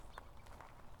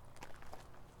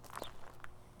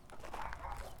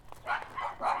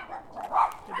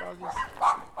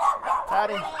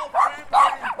Patty.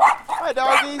 Hi,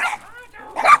 doggies.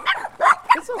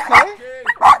 It's okay.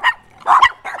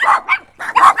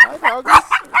 Hi, doggies.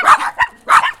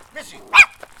 Missy.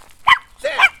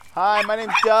 Sam. Hi, my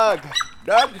name's Doug.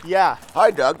 Doug? Yeah. Hi,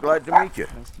 Doug. Glad to meet you.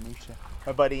 Nice to meet you.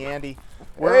 My buddy Andy.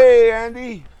 Hey,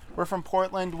 Andy. We're from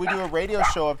Portland. We do a radio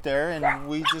show up there, and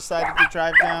we decided to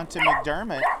drive down to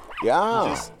McDermott Yeah.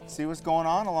 and just see what's going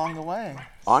on along the way.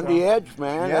 On the edge,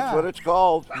 man. Yeah. That's what it's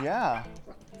called. Yeah.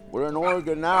 We're in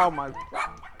Oregon now. My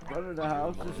front of the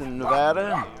house is in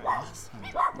Nevada.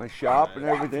 My shop and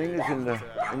everything is in the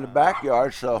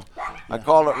backyard, so I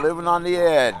call it living on the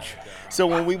edge. So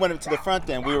when we went up to the front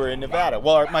then, we were in Nevada.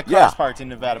 Well, my car's Yeah. parked in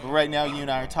Nevada, but right now you and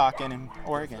I are talking in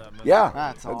Oregon. Yeah,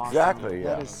 That's awesome. exactly.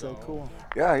 Yeah, That is so cool.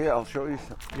 yeah. I'll show you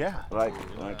some. Yeah. Like.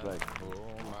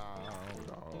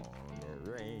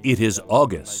 It is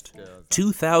August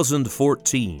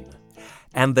 2014,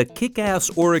 and the Kick-Ass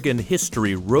Oregon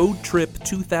History Road Trip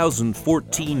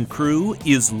 2014 crew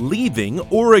is leaving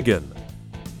Oregon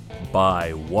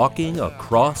by walking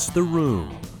across the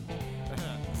room.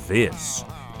 This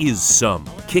is some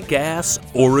Kick-Ass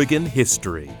Oregon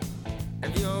history.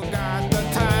 If you got the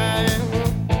time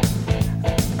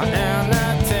and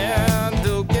the time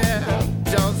to get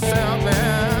yourself in,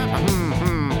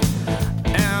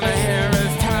 and here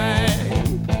is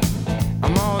time,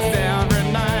 almost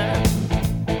every night.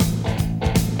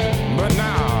 But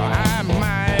now I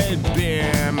might be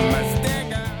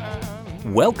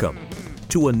mistaken. Welcome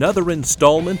to another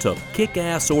installment of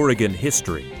Kick-Ass Oregon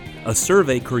History, a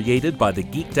survey created by the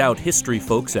geeked out history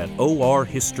folks at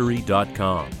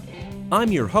orhistory.com. I'm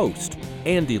your host,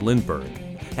 Andy Lindberg,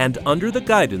 and under the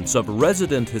guidance of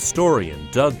resident historian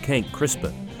Doug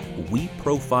Kenck-Crispin, we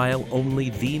profile only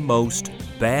the most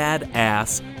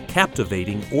badass,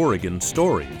 captivating Oregon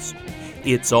stories.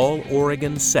 It's all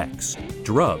Oregon sex,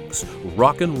 drugs,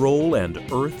 rock and roll, and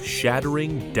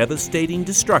earth-shattering, devastating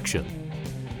destruction.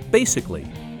 Basically,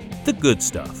 the good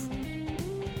stuff.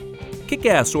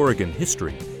 Kick-Ass Oregon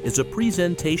History is a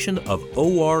presentation of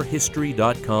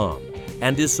orhistory.com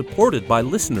and is supported by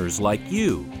listeners like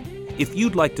you. If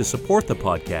you'd like to support the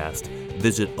podcast,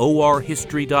 visit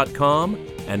orhistory.com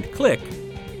and click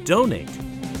Donate.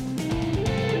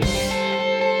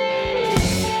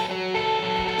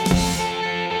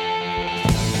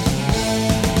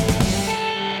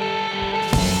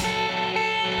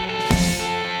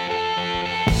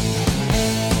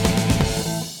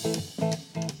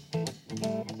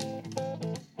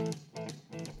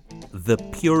 The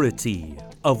purity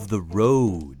of the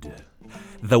road.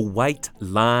 The white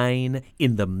line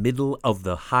in the middle of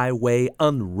the highway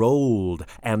unrolled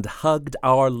and hugged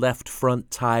our left front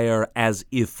tire as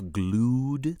if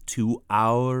glued to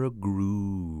our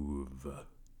groove.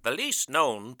 The least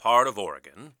known part of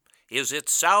Oregon is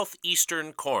its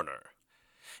southeastern corner.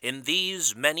 In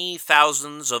these many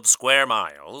thousands of square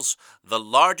miles, the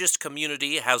largest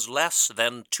community has less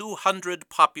than 200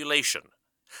 population,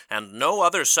 and no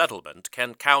other settlement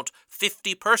can count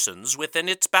 50 persons within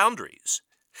its boundaries.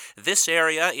 This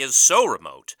area is so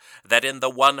remote that in the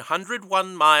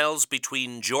 101 miles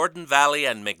between Jordan Valley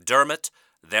and McDermott,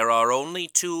 there are only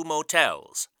 2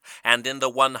 motels, and in the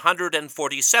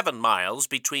 147 miles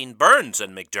between Burns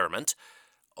and McDermott,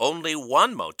 only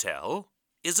 1 motel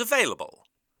is available.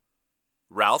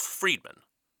 Ralph Friedman,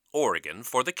 Oregon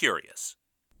for the Curious.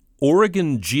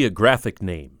 Oregon Geographic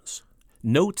Names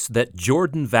notes that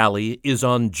Jordan Valley is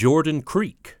on Jordan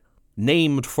Creek,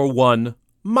 named for one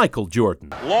Michael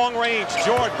Jordan. Long range,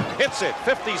 Jordan hits it.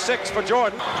 56 for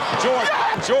Jordan.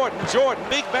 Jordan.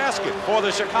 Big basket for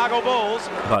the Chicago Bulls.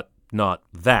 But not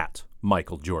that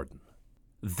Michael Jordan.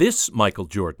 This Michael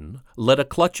Jordan led a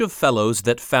clutch of fellows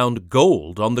that found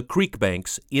gold on the creek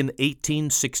banks in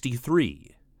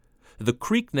 1863. The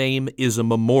creek name is a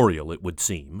memorial, it would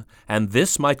seem, and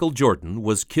this Michael Jordan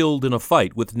was killed in a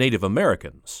fight with Native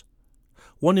Americans.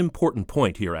 One important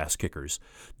point here, ass-kickers.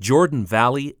 Jordan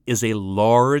Valley is a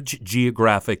large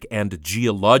geographic and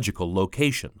geological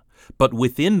location, but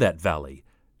within that valley,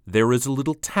 there is a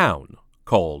little town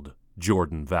called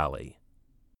Jordan Valley.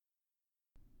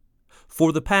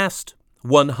 For the past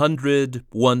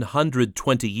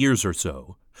 120 years or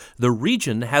so, the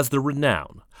region has the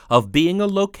renown of being a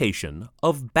location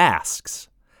of Basques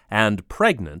and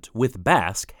pregnant with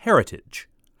Basque heritage.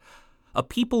 A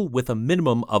people with a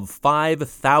minimum of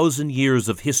 5,000 years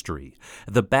of history,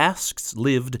 the Basques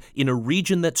lived in a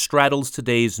region that straddles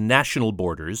today's national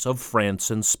borders of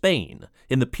France and Spain,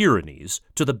 in the Pyrenees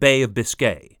to the Bay of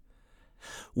Biscay.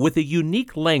 With a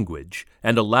unique language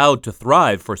and allowed to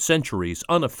thrive for centuries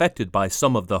unaffected by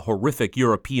some of the horrific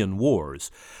European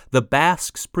wars, the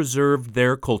Basques preserved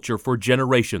their culture for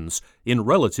generations in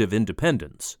relative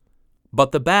independence.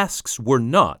 But the Basques were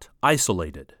not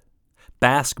isolated.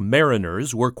 Basque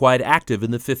mariners were quite active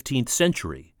in the 15th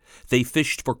century. They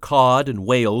fished for cod and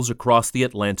whales across the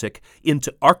Atlantic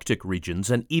into Arctic regions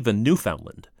and even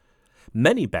Newfoundland.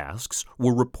 Many Basques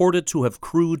were reported to have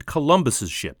crewed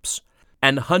Columbus's ships,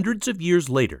 and hundreds of years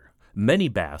later, many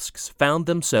Basques found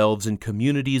themselves in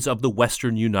communities of the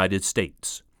western United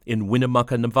States, in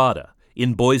Winnemucca, Nevada,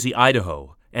 in Boise,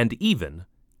 Idaho, and even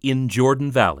in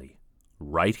Jordan Valley,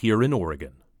 right here in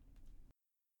Oregon.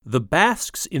 The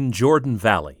Basques in Jordan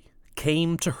Valley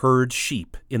came to herd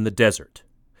sheep in the desert.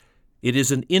 It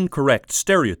is an incorrect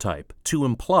stereotype to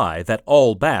imply that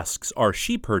all Basques are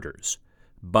sheep herders,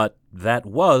 but that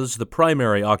was the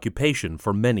primary occupation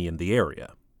for many in the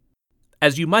area.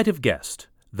 As you might have guessed,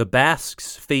 the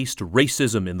Basques faced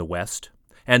racism in the West,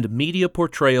 and media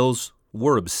portrayals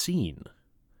were obscene.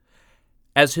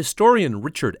 As historian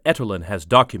Richard Etterlin has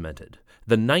documented,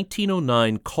 the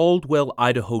 1909 Caldwell,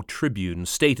 Idaho Tribune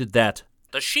stated that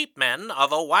the sheepmen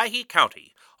of Owyhee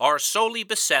County are solely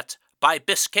beset by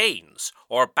Biscaynes,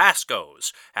 or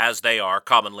Bascos, as they are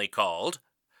commonly called.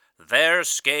 Their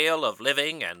scale of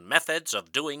living and methods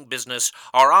of doing business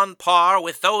are on par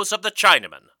with those of the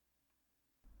Chinamen.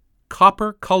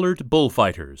 Copper-colored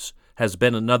bullfighters has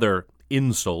been another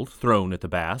insult thrown at the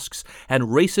Basques, and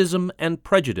racism and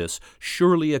prejudice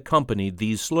surely accompanied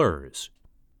these slurs.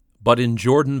 But in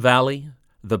Jordan Valley,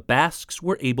 the Basques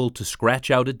were able to scratch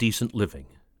out a decent living.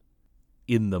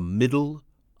 In the middle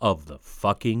of the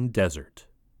fucking desert.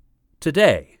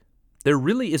 Today, there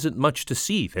really isn't much to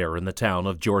see there in the town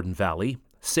of Jordan Valley,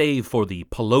 save for the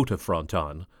pelota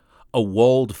fronton, a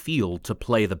walled field to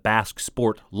play the Basque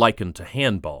sport likened to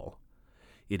handball.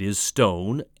 It is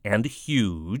stone and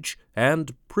huge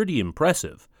and pretty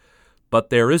impressive,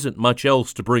 but there isn't much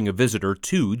else to bring a visitor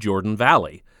to Jordan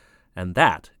Valley, and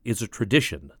that is a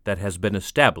tradition that has been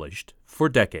established for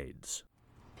decades.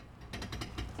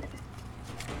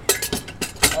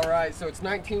 All right, so it's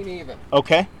 19 even.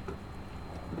 Okay.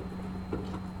 You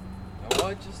know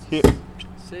what? Just Here,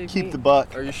 save keep me. the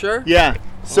buck. Are you sure? Yeah.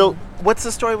 So, what's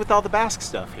the story with all the Basque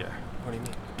stuff here? What do you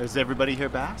mean? Is everybody here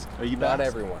Basque? Are you Basque? Not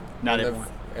everyone. Not When everyone.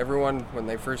 Everyone, when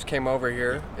they first came over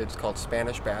here, it's called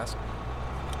Spanish Basque.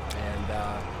 And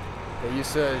they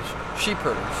used to sheep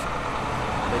herders.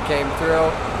 They came through,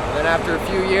 and then after a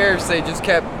few years, they just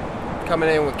kept coming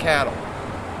in with cattle.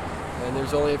 And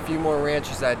there's only a few more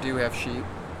ranches that do have sheep.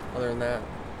 Other than that,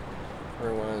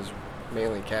 everyone is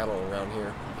mainly cattle around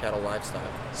here, cattle livestock.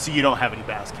 So you don't have any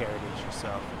Basque heritage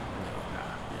yourself?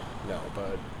 No,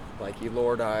 but like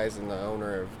Elord Eyes and the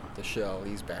owner of the show,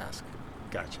 he's Basque.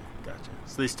 Gotcha.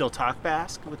 So they still talk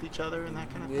Basque with each other and that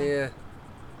kind of thing? Yeah.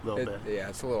 A little bit. Yeah,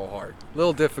 it's a little hard. A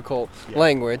little difficult Yeah.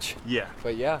 language. Yeah.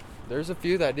 But yeah, there's a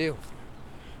few that do.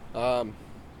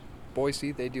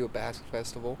 Boise, they do a Basque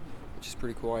festival, which is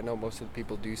pretty cool. I know most of the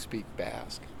people do speak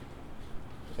Basque.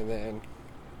 And then,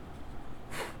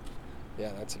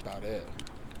 yeah, that's about it.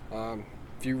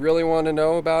 If you really want to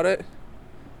know about it,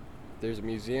 there's a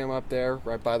museum up there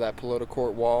right by that Pelota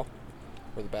Court wall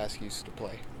where the Basque used to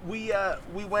play. We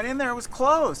went in there. It was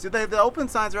closed. The open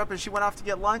signs are up, and she went off to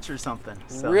get lunch or something.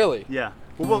 So, Really? Yeah.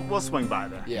 Well, we'll swing by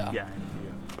there. Yeah. Yeah.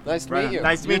 Nice to Right meet on. you.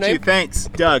 Nice to Your meet you. name? Thanks,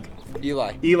 Doug.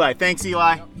 Eli. Eli. Thanks,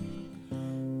 Eli.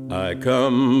 I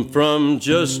come from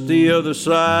just the other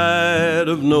side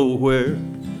of nowhere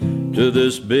to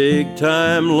this big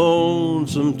time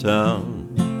lonesome town.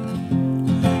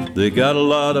 They got a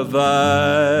lot of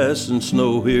ice and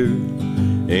snow here,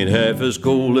 ain't half as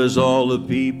cold as all the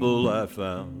people I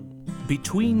found.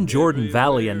 Between Jordan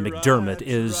Valley and McDermott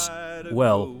is,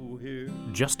 well,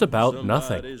 just about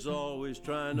nothing.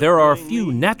 There are a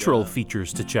few natural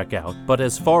features to check out, but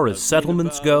as far as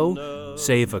settlements go,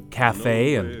 save a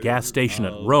cafe and gas station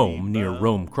at Rome near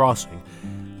Rome Crossing,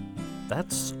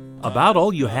 that's about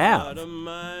all you have.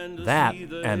 That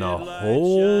and a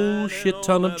whole shit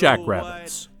ton of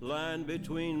jackrabbits.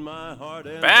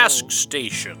 Basque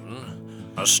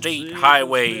Station, a state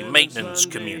highway maintenance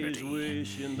community.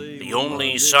 The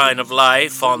only sign of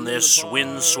life on this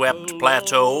windswept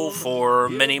plateau for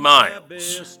many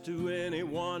miles.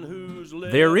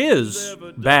 There is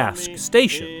Basque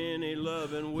Station,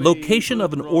 location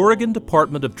of an Oregon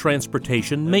Department of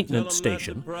Transportation maintenance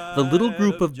station. The little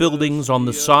group of buildings on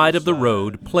the side of the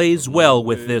road plays well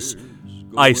with this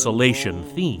isolation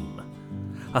theme.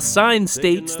 A sign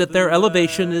states that their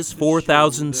elevation is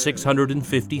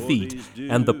 4,650 feet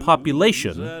and the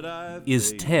population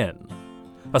is 10.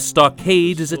 A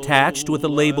stockade is attached with a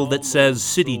label that says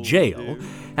City Jail,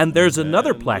 and there's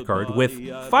another placard with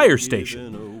Fire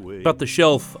Station. But the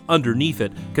shelf underneath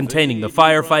it, containing the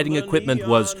firefighting equipment,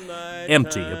 was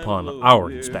empty upon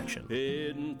our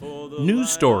inspection.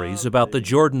 News stories about the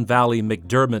Jordan Valley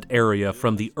McDermott area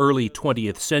from the early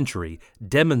 20th century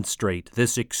demonstrate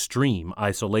this extreme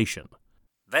isolation.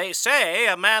 They say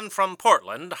a man from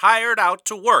Portland hired out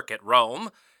to work at Rome.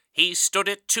 He stood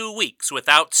it 2 weeks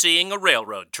without seeing a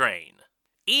railroad train.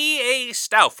 E.A.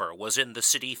 Stauffer was in the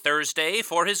city Thursday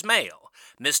for his mail.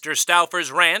 Mr.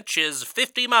 Stauffer's ranch is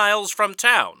 50 miles from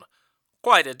town.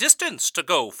 Quite a distance to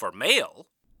go for mail.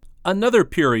 Another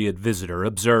period visitor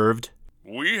observed,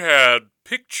 "We had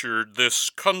pictured this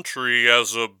country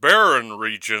as a barren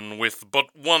region with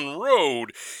but one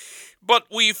road, but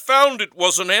we found it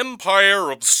was an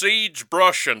empire of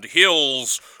sagebrush and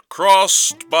hills,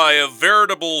 crossed by a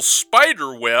veritable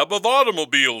spider web of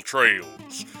automobile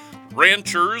trails.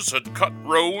 Ranchers had cut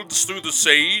roads through the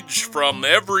sage from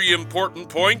every important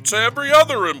point to every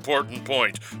other important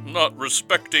point, not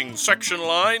respecting section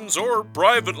lines or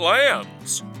private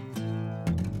lands."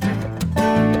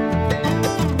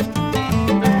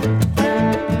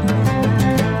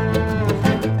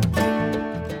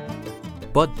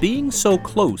 But being so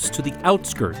close to the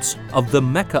outskirts of the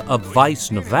Mecca of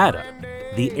Vice, Nevada,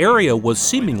 the area was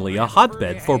seemingly a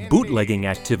hotbed for bootlegging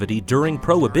activity during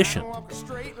Prohibition.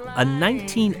 A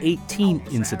 1918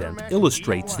 incident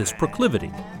illustrates this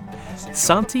proclivity.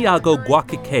 Santiago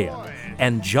Guaquiquea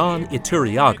and John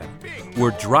Iturriaga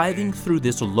were driving through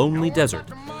this lonely desert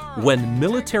when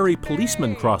military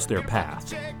policemen crossed their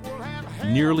path.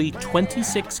 Nearly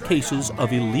 26 cases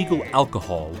of illegal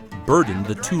alcohol burdened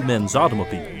the two men's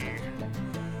automobile.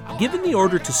 Given the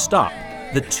order to stop,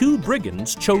 the two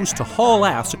brigands chose to haul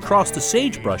ass across the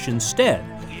sagebrush instead,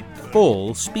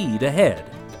 full speed ahead.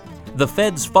 The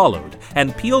feds followed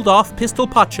and peeled off pistol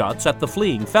potshots at the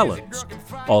fleeing felons.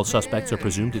 All suspects are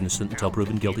presumed innocent until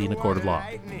proven guilty in a court of law.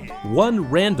 One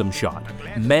random shot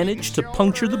managed to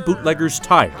puncture the bootlegger's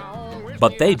tire,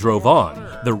 but they drove on.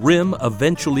 The rim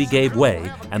eventually gave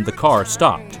way and the car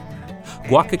stopped.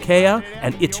 Guaquiquea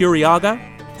and Iturriaga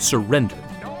surrendered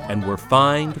and were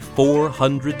fined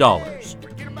 $400.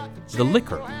 The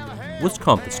liquor was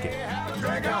confiscated.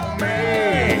 Drink on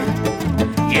me.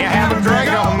 You have a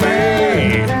drink on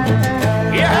me.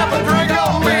 You have a drink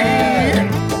on me.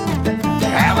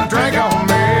 Have a drink on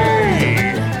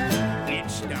me.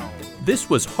 It's no. This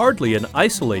was hardly an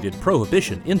isolated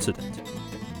Prohibition incident.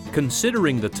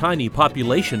 Considering the tiny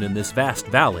population in this vast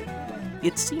valley,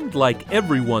 it seemed like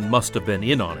everyone must have been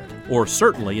in on it, or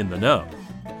certainly in the know.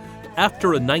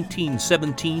 After a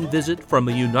 1917 visit from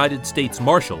a United States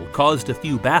Marshal caused a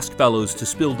few Basque fellows to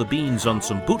spill the beans on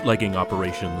some bootlegging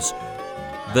operations,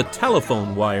 the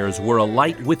telephone wires were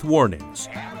alight with warnings,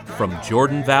 from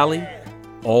Jordan Valley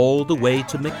all the way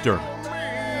to McDermott.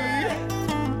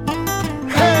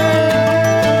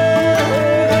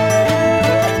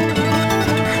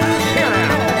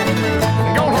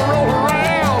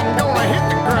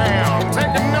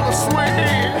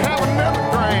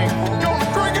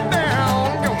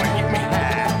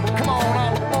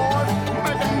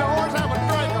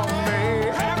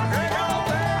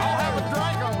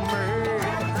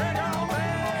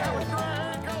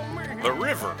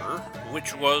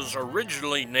 Which was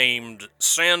originally named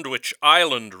Sandwich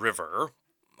Island River,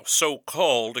 so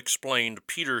called, explained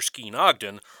Peter Skeen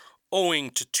Ogden, owing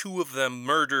to two of them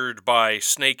murdered by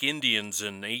Snake Indians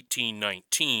in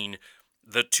 1819.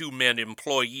 The two men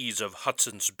employees of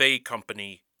Hudson's Bay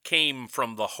Company came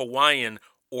from the Hawaiian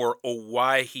or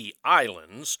Owyhee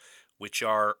Islands, which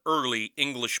our early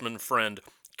Englishman friend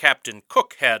Captain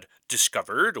Cook had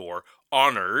discovered or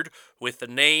honored with the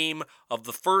name of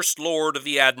the First Lord of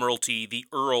the Admiralty, the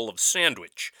Earl of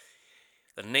Sandwich.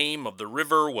 The name of the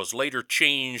river was later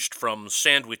changed from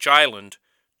Sandwich Island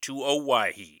to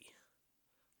Owyhee.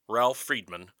 Ralph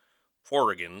Friedman,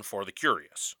 Oregon for the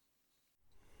Curious.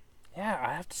 Yeah,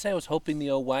 I have to say I was hoping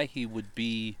the Owyhee would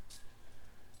be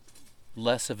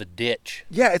less of a ditch.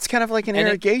 Yeah, it's kind of like an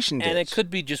irrigation ditch. And it could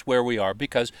be just where we are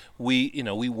because we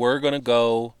were going to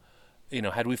go.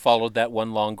 Had we followed that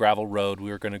one long gravel road,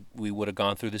 we would have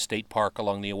gone through the state park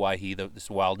along the Owyhee, this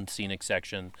wild and scenic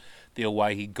section. The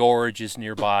Owyhee Gorge is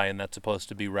nearby, and that's supposed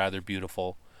to be rather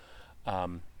beautiful.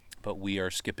 But we are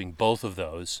skipping both of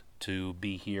those to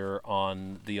be here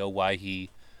on the Owyhee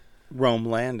Rome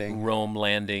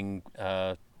Landing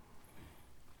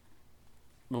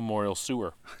Memorial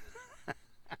Sewer.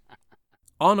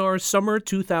 On our summer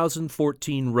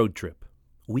 2014 road trip,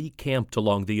 we camped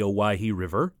along the Owyhee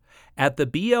River at the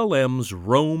BLM's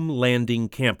Rome Landing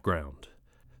Campground.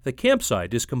 The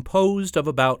campsite is composed of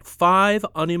about 5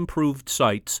 unimproved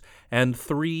sites and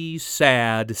 3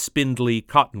 sad, spindly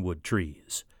cottonwood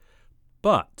trees.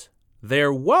 But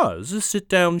there was a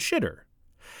sit-down shitter,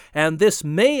 and this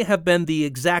may have been the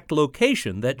exact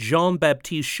location that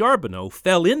Jean-Baptiste Charbonneau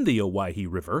fell in the Owyhee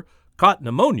River, caught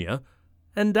pneumonia,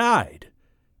 and died.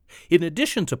 In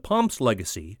addition to Pomp's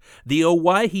legacy, the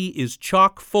Owyhee is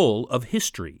chock full of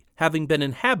history, having been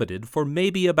inhabited for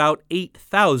maybe about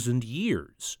 8,000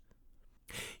 years.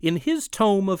 In his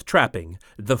tome of trapping,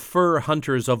 The Fur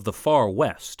Hunters of the Far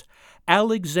West,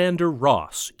 Alexander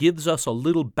Ross gives us a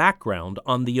little background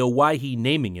on the Owyhee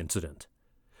naming incident.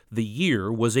 The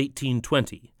year was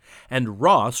 1820, and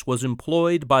Ross was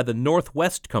employed by the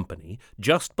Northwest Company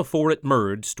just before it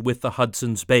merged with the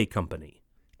Hudson's Bay Company.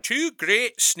 2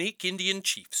 great Snake Indian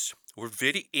chiefs were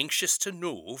very anxious to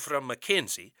know from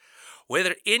Mackenzie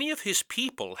whether any of his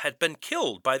people had been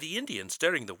killed by the Indians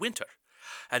during the winter,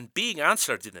 and being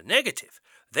answered in the negative,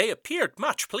 they appeared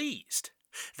much pleased.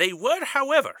 They were,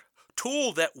 however,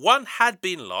 told that one had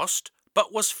been lost,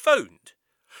 but was found.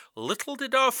 Little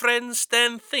did our friends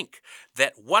then think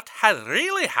that what had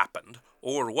really happened,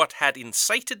 or what had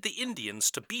incited the Indians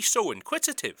to be so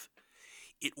inquisitive.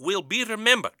 It will be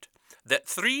remembered that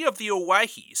 3 of the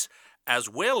Owyhees, as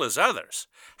well as others,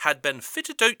 had been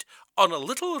fitted out on a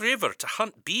little river to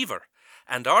hunt beaver,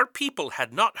 and our people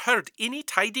had not heard any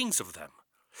tidings of them.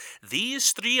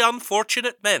 These 3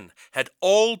 unfortunate men had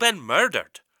all been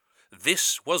murdered.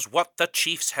 This was what the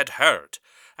chiefs had heard,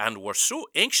 and were so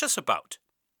anxious about.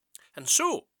 And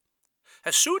so,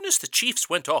 as soon as the chiefs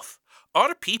went off,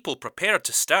 our people prepared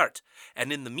to start,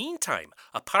 and in the meantime,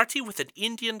 a party with an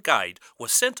Indian guide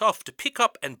was sent off to pick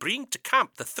up and bring to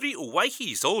camp the 3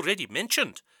 Owyhees already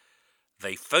mentioned.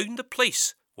 They found the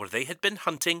place where they had been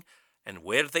hunting and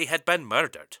where they had been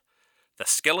murdered. The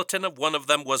skeleton of one of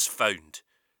them was found,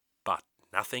 but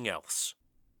nothing else.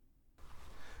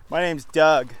 My name's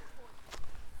Doug.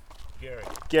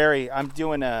 Gary.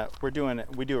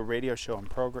 We do a radio show in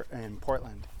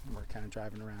Portland. We're kind of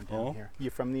driving around down here.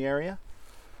 You from the area?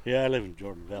 Yeah, I live in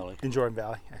Jordan Valley. In Jordan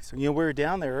Valley. Excellent. We were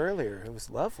down there earlier. It was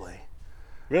lovely.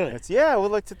 Really? We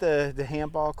looked at the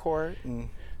handball court. And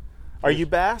are you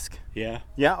Basque? Yeah.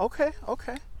 Yeah. Okay.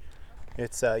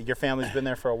 It's your family's been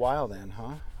there for a while then,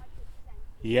 huh?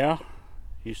 Yeah.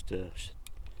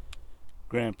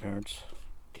 Grandparents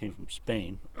came from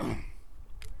Spain.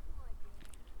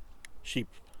 Sheep.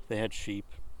 They had sheep,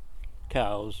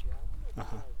 cows.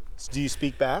 Uh-huh. So do you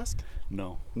speak Basque?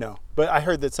 No. But I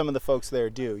heard that some of the folks there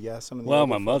do. Yeah, some of the. Well,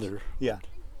 my mother. Yeah.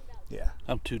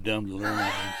 I'm too dumb to learn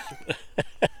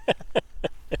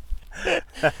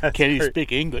that. Can you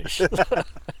speak English?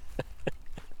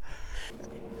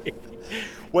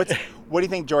 What do you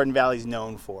think Jordan Valley's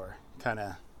known for? Kind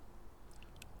of.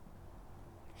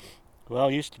 Well,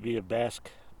 it used to be a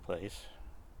Basque place,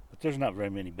 but there's not very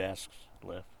many Basques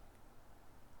left.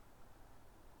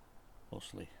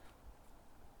 Mostly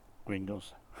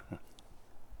gringos.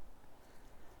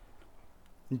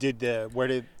 Where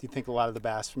did you think a lot of the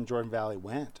bass from Jordan Valley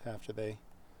went after they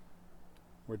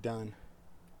were done?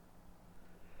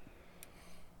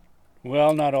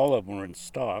 Well, not all of them were in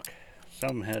stock.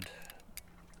 Some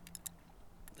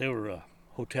they were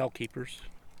hotel keepers,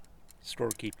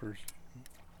 storekeepers.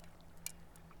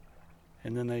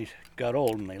 And then they got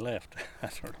old and they left. I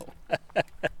don't know.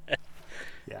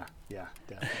 Yeah,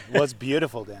 definitely. Well, it's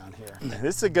beautiful down here.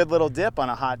 This is a good little dip on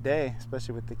a hot day,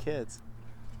 especially with the kids.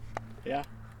 Yeah.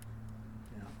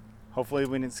 Hopefully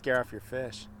we didn't scare off your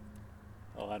fish.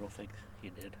 Oh, I don't think you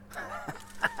did.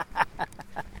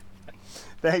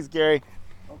 Thanks, Gary.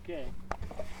 Okay.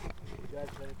 You guys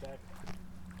headed back?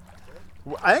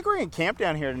 I think we're going to camp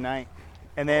down here tonight.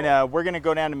 And then we're going to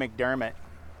go down to McDermott.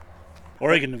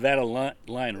 Oregon-Nevada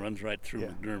line runs right through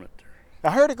McDermott there.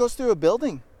 I heard it goes through a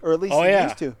building, or at least it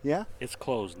used to. Yeah? It's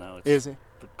closed now. Is it?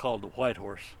 It's called the White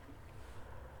Horse.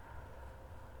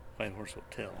 White Horse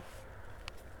Hotel.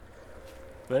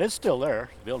 But it's still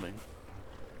there, the building.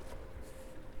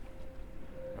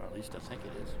 Or at least I think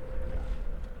it is.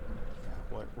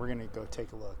 Well, we're going to go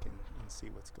take a look and see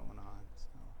what's going on.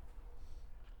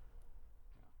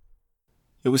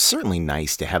 It was certainly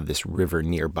nice to have this river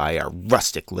nearby our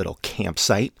rustic little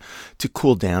campsite to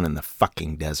cool down in the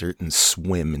fucking desert and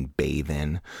swim and bathe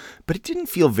in, but it didn't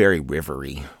feel very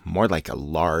rivery, more like a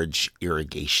large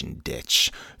irrigation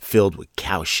ditch filled with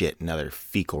cow shit and other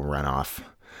fecal runoff.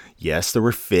 Yes, there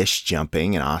were fish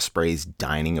jumping and ospreys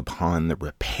dining upon the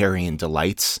riparian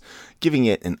delights, giving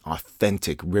it an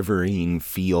authentic riverine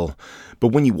feel. But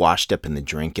when you washed up in the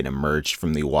drink and emerged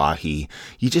from the Oahe,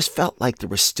 you just felt like there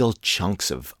were still chunks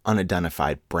of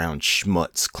unidentified brown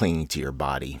schmutz clinging to your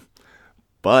body.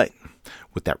 But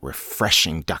with that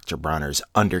refreshing Dr. Bronner's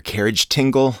undercarriage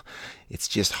tingle, it's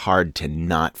just hard to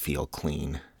not feel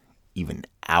clean, even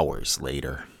hours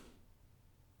later.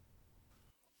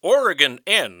 Oregon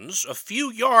ends a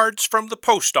few yards from the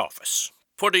post office,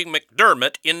 putting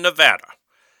McDermott in Nevada.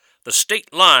 The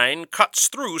state line cuts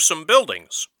through some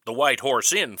buildings, the White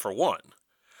Horse Inn for one.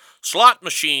 Slot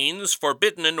machines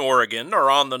forbidden in Oregon are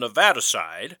on the Nevada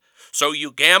side, so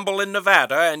you gamble in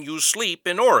Nevada and you sleep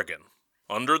in Oregon,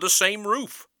 under the same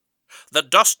roof. The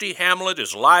dusty hamlet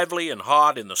is lively and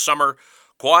hot in the summer,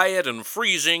 quiet and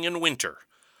freezing in winter.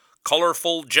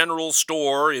 Colorful general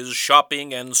store is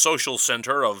shopping and social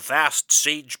center of vast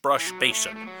sagebrush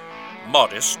basin.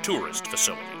 Modest tourist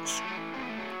facilities.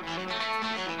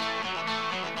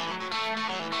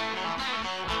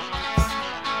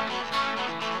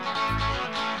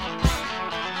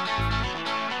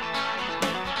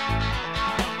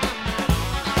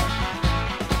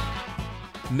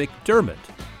 McDermott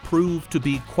proved to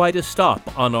be quite a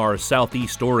stop on our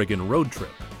Southeast Oregon road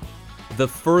trip. The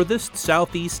furthest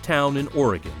southeast town in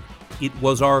Oregon, it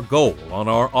was our goal on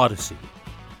our odyssey.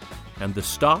 And the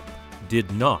stop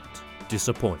did not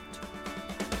disappoint.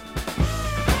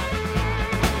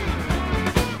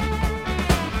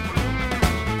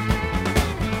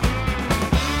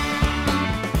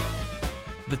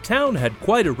 The town had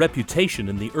quite a reputation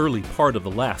in the early part of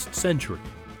the last century.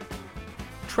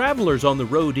 Travelers on the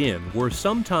road in were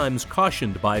sometimes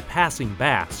cautioned by passing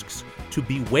Basques to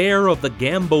beware of the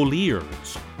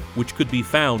Gamboliers, which could be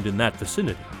found in that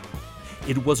vicinity.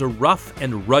 It was a rough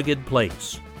and rugged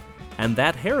place, and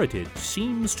that heritage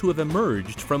seems to have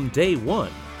emerged from day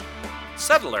one.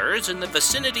 Settlers in the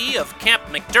vicinity of Camp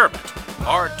McDermott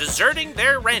are deserting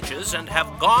their ranches and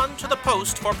have gone to the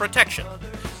post for protection.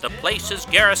 The place is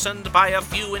garrisoned by a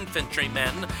few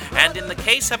infantrymen, and in the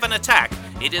case of an attack,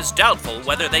 it is doubtful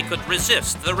whether they could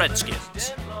resist the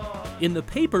Redskins. In the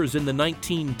papers in the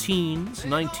 19-teens,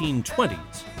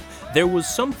 1920s, there was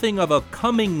something of a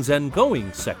comings and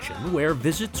goings section where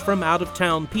visits from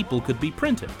out-of-town people could be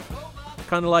printed.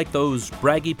 Kind of like those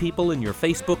braggy people in your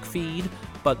Facebook feed,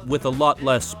 but with a lot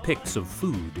less pics of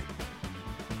food.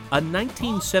 A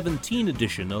 1917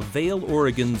 edition of Vail,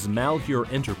 Oregon's Malheur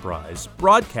Enterprise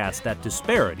broadcast that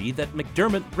disparity that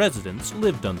McDermott residents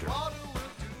lived under.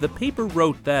 The paper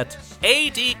wrote that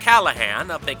A.D.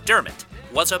 Callahan of McDermott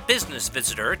was a business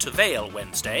visitor to Vail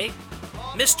Wednesday.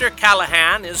 Mr.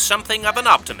 Callahan is something of an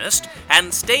optimist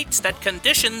and states that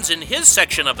conditions in his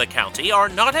section of the county are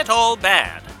not at all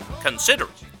bad,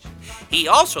 considering. He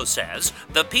also says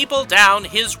the people down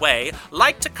his way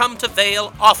like to come to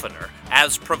Vail oftener,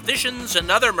 as provisions and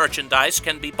other merchandise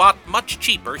can be bought much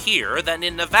cheaper here than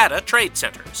in Nevada trade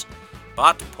centers.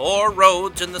 But poor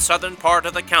roads in the southern part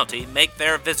of the county make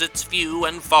their visits few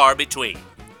and far between.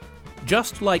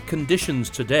 Just like conditions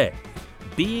today,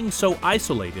 being so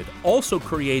isolated also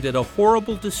created a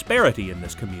horrible disparity in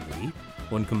this community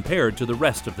when compared to the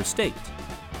rest of the state.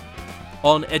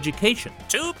 On education,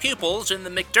 2 pupils in the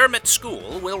McDermott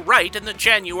School will write in the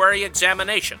January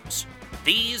examinations.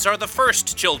 These are the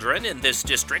first children in this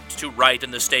district to write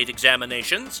in the state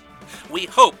examinations. We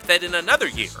hope that in another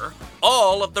year,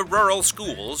 all of the rural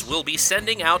schools will be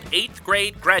sending out 8th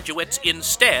grade graduates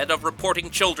instead of reporting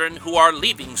children who are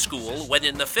leaving school when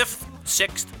in the 5th,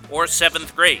 6th, or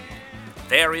 7th grade.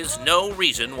 There is no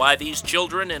reason why these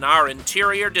children in our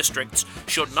interior districts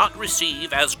should not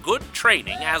receive as good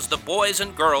training as the boys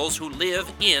and girls who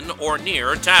live in or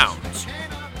near towns.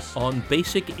 On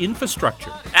basic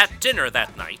infrastructure. At dinner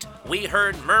that night, we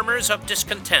heard murmurs of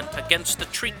discontent against the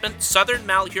treatment southern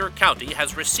Malheur County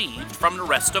has received from the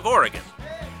rest of Oregon.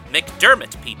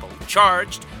 McDermott people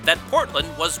charged that Portland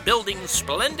was building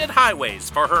splendid highways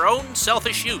for her own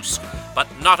selfish use, but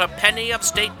not a penny of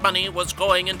state money was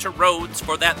going into roads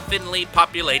for that thinly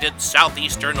populated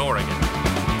southeastern Oregon.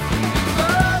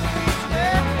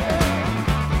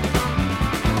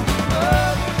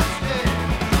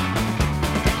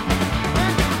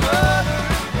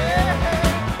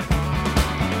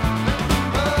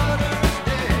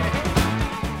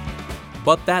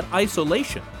 But that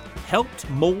isolation helped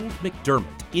mold McDermott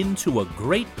into a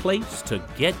great place to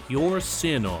get your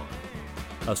sin on,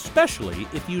 especially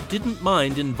if you didn't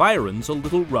mind environs a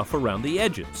little rough around the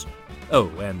edges. Oh,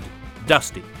 and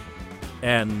dusty.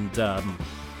 And,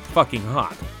 fucking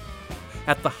hot.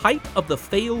 At the height of the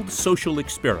failed social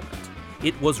experiment,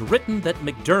 it was written that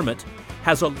McDermott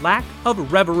has a lack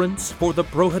of reverence for the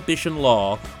prohibition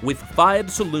law, with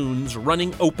 5 saloons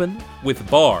running open, with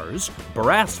bars,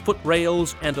 brass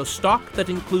footrails, and a stock that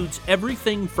includes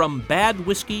everything from bad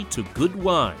whiskey to good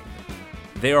wine.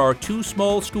 There are 2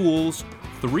 small schools,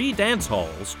 3 dance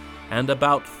halls, and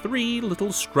about 3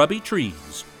 little scrubby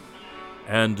trees.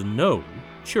 And no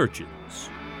churches.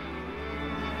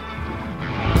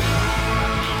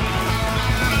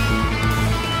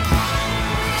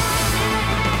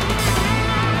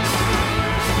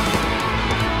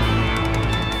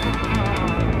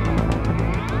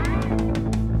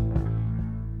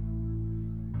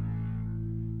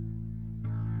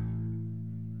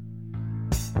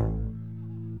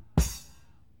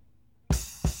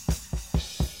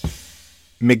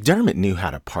 McDermott knew how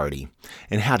to party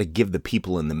and how to give the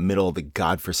people in the middle of the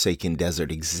godforsaken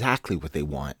desert exactly what they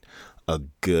want: a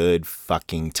good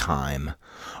fucking time.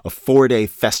 A 4-day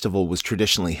festival was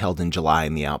traditionally held in July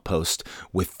in the outpost,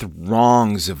 with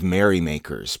throngs of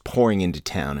merrymakers pouring into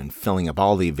town and filling up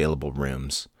all the available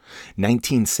rooms.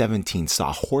 1917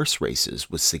 saw horse races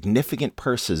with significant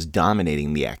purses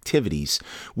dominating the activities,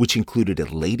 which included a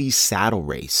ladies' saddle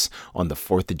race on the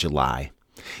 4th of July.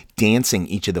 Dancing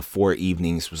each of the 4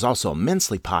 evenings was also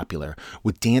immensely popular,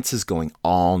 with dances going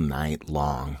all night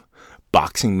long.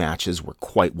 Boxing matches were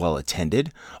quite well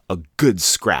attended. A good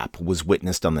scrap was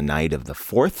witnessed on the night of the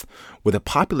 4th, with a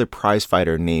popular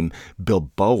prizefighter named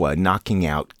Bilboa knocking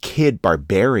out Kid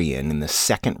Barbarian in the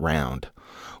 2nd round.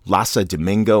 Lassa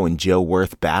Domingo and Joe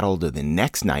Worth battled the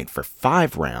next night for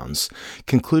 5 rounds,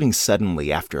 concluding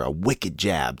suddenly after a wicked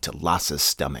jab to Lassa's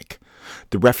stomach.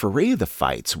 The referee of the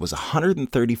fights was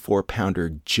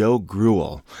 134-pounder Joe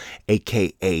Gruel,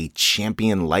 a.k.a.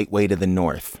 champion lightweight of the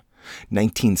North.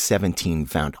 1917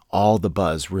 found all the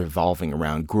buzz revolving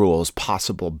around Gruel's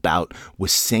possible bout with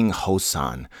Singh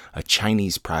Hosan, a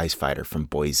Chinese prizefighter from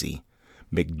Boise.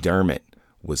 McDermott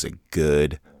was a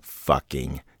good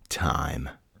fucking time.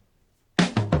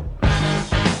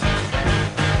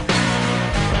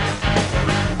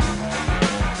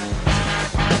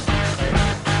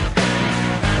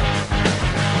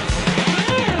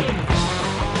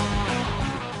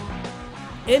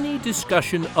 Any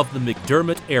discussion of the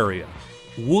McDermott area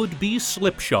would be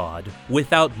slipshod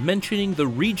without mentioning the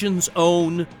region's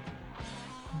own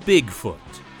Bigfoot.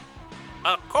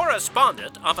 A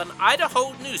correspondent of an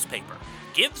Idaho newspaper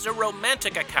gives a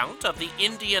romantic account of the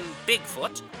Indian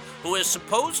Bigfoot, who is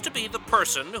supposed to be the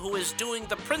person who is doing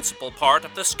the principal part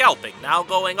of the scalping now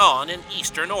going on in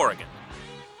eastern Oregon.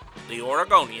 The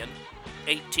Oregonian,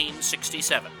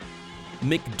 1867.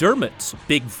 McDermott's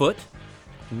Bigfoot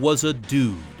was a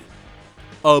dude.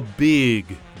 A big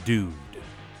dude.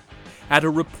 At a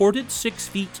reported 6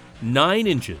 feet 9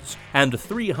 inches and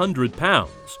 300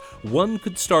 pounds, one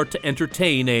could start to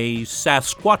entertain a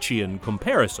Sasquatchian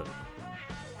comparison.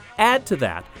 Add to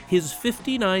that his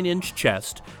 59-inch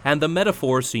chest, and the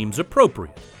metaphor seems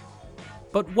appropriate.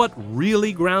 But what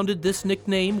really grounded this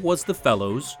nickname was the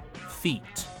fellow's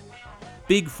feet.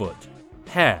 Bigfoot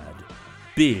had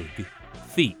big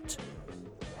feet.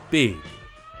 Big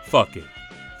fucking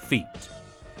feet.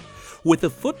 With a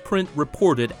footprint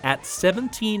reported at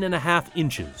 17.5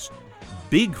 inches,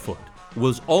 Bigfoot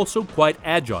was also quite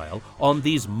agile on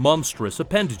these monstrous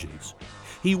appendages.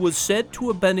 He was said to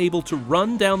have been able to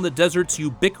run down the desert's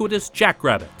ubiquitous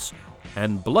jackrabbits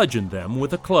and bludgeon them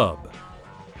with a club.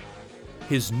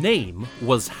 His name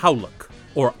was Howluck,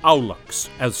 or Owlux,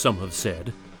 as some have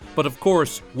said, but of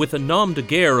course, with a nom de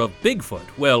guerre of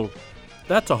Bigfoot, well,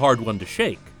 that's a hard one to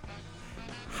shake.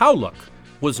 Howluck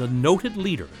was a noted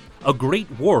leader, a great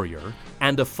warrior,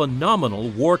 and a phenomenal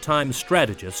wartime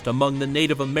strategist among the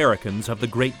Native Americans of the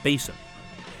Great Basin.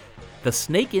 The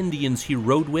Snake Indians he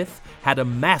rode with had a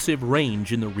massive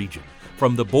range in the region,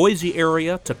 from the Boise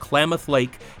area to Klamath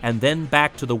Lake and then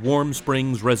back to the Warm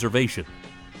Springs Reservation.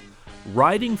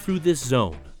 Riding through this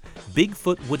zone,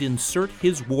 Bigfoot would insert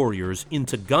his warriors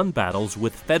into gun battles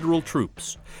with federal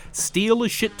troops, steal a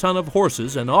shit ton of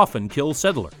horses, and often kill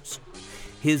settlers.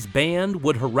 His band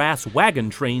would harass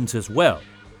wagon trains as well.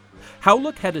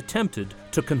 Howluck had attempted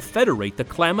to confederate the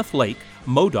Klamath Lake,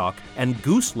 Modoc, and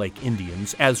Goose Lake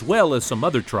Indians, as well as some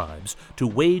other tribes, to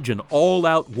wage an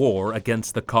all-out war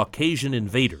against the Caucasian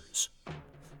invaders.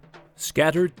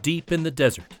 Scattered deep in the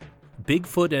desert,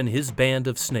 Bigfoot and his band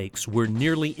of snakes were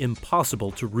nearly impossible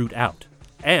to root out,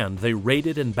 and they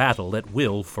raided and battled at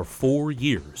will for 4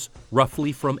 years,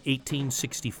 roughly from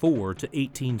 1864 to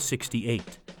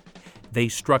 1868. They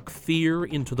struck fear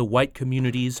into the white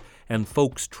communities and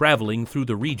folks traveling through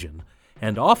the region,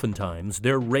 and oftentimes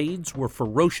their raids were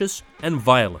ferocious and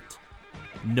violent.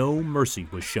 no mercy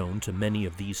was shown to many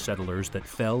of these settlers that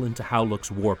fell into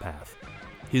Howluck's warpath.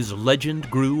 His legend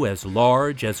grew as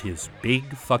large as his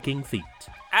big fucking feet.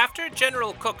 After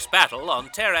General Cook's battle on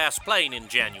Terrace Plain in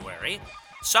January,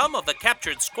 some of the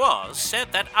captured squaws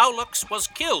said that Howluck was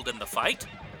killed in the fight.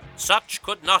 Such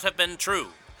could not have been true,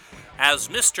 as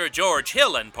Mr. George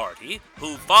Hill and party,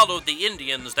 who followed the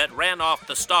Indians that ran off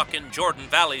the stock in Jordan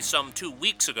Valley some 2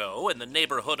 weeks ago in the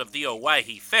neighborhood of the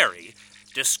Owyhee Ferry,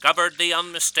 discovered the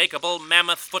unmistakable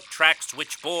mammoth foot tracks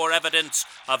which bore evidence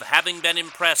of having been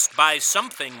impressed by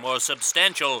something more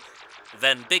substantial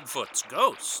than Bigfoot's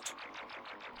ghost.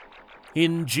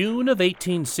 In June of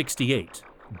 1868,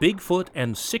 Bigfoot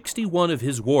and 61 of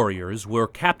his warriors were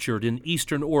captured in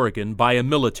eastern Oregon by a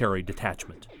military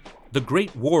detachment. The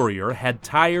great warrior had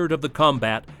tired of the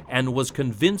combat and was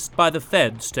convinced by the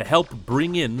feds to help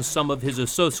bring in some of his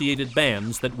associated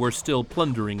bands that were still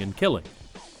plundering and killing.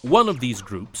 One of these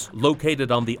groups, located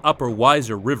on the Upper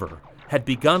Weiser River, had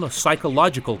begun a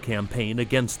psychological campaign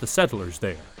against the settlers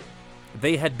there.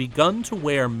 They had begun to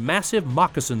wear massive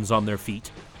moccasins on their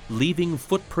feet, leaving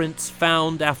footprints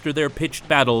found after their pitched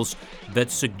battles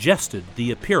that suggested the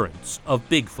appearance of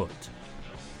Bigfoot.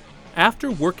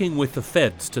 After working with the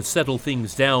feds to settle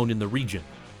things down in the region,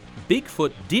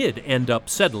 Bigfoot did end up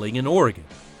settling in Oregon,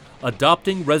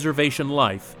 adopting reservation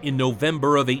life in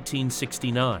November of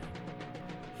 1869.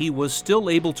 He was still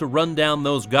able to run down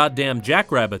those goddamn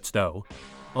jackrabbits, though,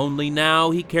 only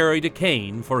now he carried a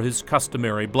cane for his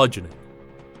customary bludgeoning.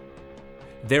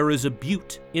 There is a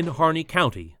butte in Harney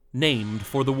County named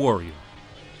for the warrior.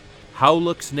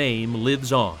 Howluck's name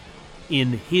lives on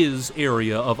in his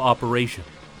area of operation,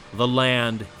 the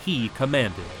land he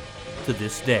commanded, to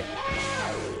this day.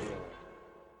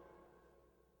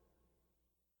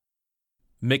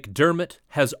 McDermott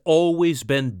has always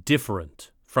been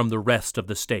different from the rest of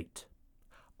the state.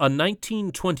 A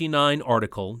 1929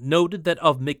 article noted that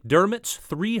of McDermott's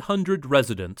 300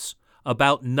 residents,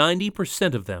 about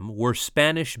 90% of them were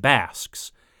Spanish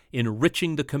Basques,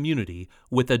 enriching the community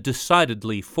with a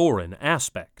decidedly foreign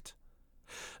aspect.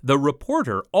 The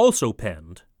reporter also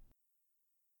penned,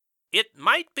 "It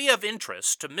might be of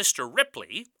interest to Mr.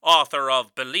 Ripley, author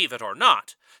of Believe It or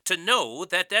Not, to know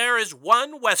that there is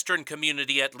one Western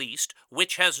community at least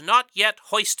which has not yet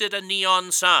hoisted a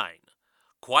neon sign.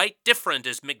 Quite different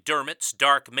is McDermott's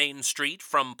dark Main Street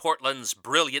from Portland's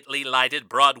brilliantly lighted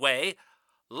Broadway.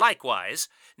 Likewise,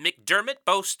 McDermott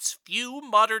boasts few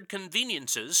modern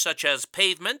conveniences such as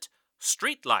pavement,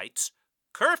 street lights,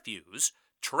 curfews,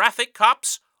 traffic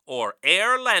cops, or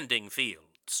air landing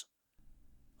fields."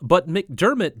 But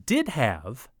McDermott did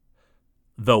have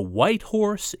the White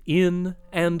Horse Inn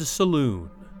and Saloon.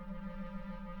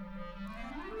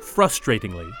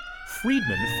 Frustratingly,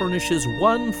 Friedman furnishes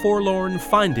one forlorn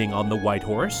finding on the White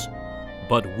Horse,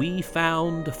 but we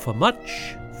found for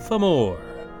much, for more.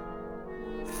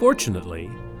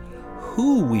 Fortunately,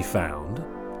 who we found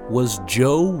was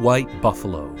Joe White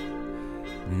Buffalo,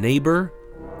 neighbor,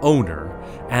 owner,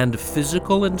 and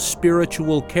physical and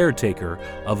spiritual caretaker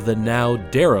of the now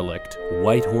derelict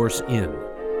White Horse Inn.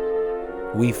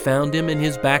 We found him in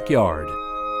his backyard,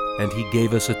 and he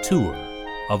gave us a tour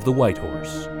of the White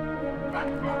Horse.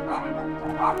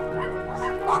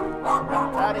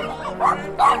 Daddy.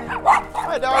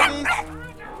 Hi, doggies.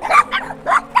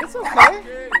 It's okay.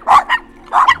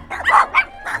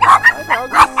 Hi,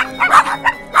 doggies.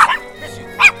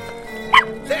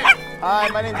 Hi,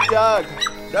 my name's Doug.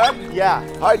 Doug? Yeah.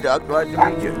 Hi, Doug. Glad to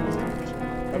meet you.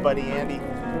 My buddy Andy.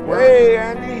 Hey,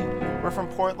 Andy. We're from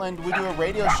Portland. We do a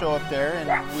radio show up there, and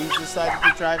we decided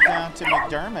to drive down to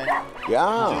McDermott.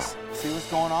 Yeah. And just see what's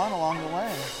going on along the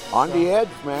way. On the edge,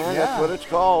 man. Yeah. That's what it's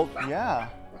called. Yeah.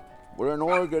 We're in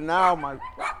Oregon now. My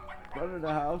front of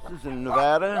the house is in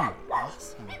Nevada.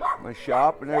 Awesome. My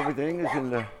shop and everything is in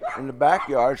the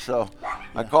backyard, so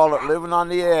I call it living on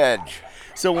the edge.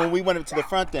 So when we went up to the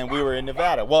front then, we were in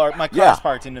Nevada. Well, my car's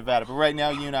parked in Nevada, but right now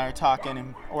you and I are talking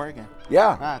in Oregon.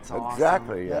 Yeah, that's awesome.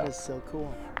 Exactly, yeah. That is so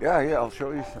cool. Yeah, I'll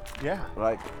show you some. Yeah.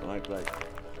 Like.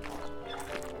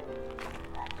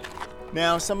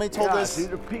 Now, somebody told us... see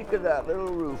the peak of that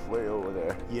little roof way over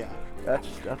there? Yeah. That's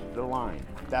the line.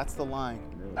 That's the line.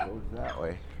 And it goes that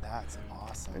way. That's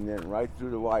awesome. And then right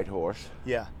through the White Horse.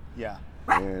 Yeah, yeah.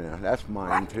 And that's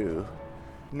mine, too.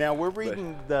 Now, we're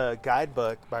reading the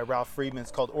guidebook by Ralph Friedman.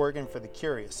 It's called Oregon for the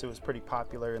Curious. It was pretty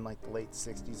popular in like the late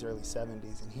 60s, early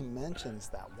 70s. And he mentions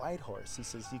that White Horse. He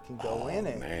says you can go in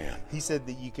it. Man. He said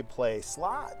that you could play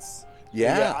slots.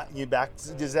 Yeah. You back?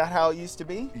 Is that how it used to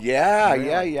be? Yeah,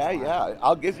 Really? yeah.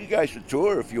 I'll give you guys a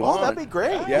tour if you want. Oh, that'd be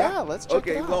great. Yeah, let's check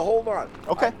it out. Okay, well, hold on.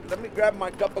 Okay. Let me grab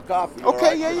my cup of coffee. Okay, all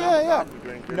right? yeah. I'm a coffee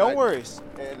drinker, No right? worries.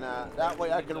 And that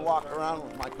way I can walk around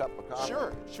with my cup of coffee.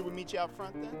 Sure. Should we meet you out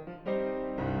front then?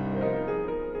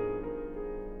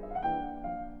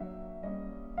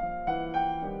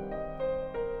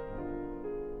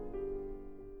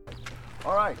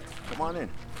 All right, come on in.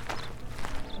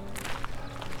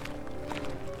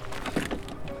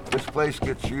 This place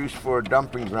gets used for a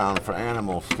dumping ground for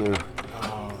animals too.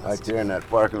 Right there in that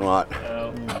parking lot.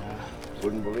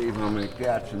 Wouldn't believe how many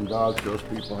cats and dogs those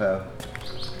people have.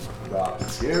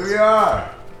 Here we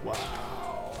are.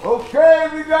 Wow. Okay,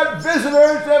 we got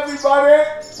visitors, everybody.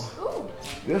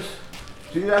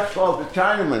 See, that's called the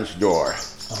Chinaman's door.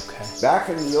 Okay. Back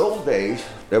in the old days,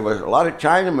 there was a lot of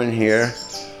Chinamen here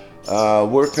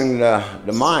working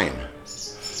the mine.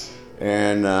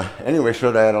 And anyway,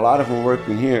 so they had a lot of them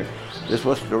working here. This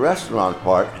was the restaurant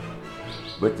part,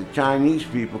 but the Chinese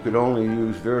people could only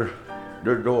use their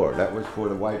door. That was for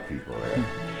the white people there.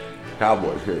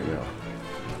 Cowboys here, you know.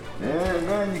 And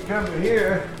then you come to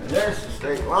here, and there's the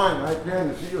state line right there in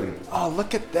the ceiling. Oh,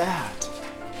 look at that.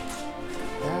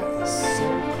 That is so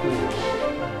cool.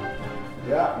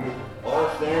 Yeah, you're all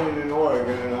standing in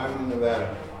Oregon, and I'm in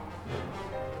Nevada.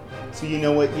 So you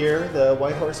know what year the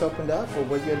White Horse opened up, or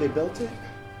what year they built it?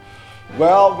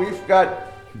 Well, we've got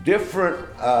different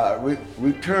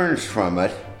returns from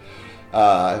it.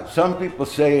 Some people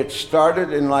say it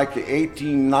started in like the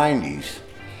 1890s,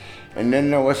 and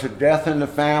then there was a death in the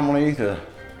family. The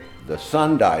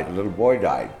son died, the little boy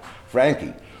died,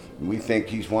 Frankie. We think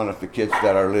he's one of the kids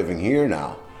that are living here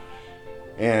now.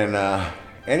 And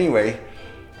anyway,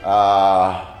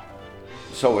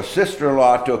 so a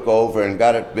sister-in-law took over and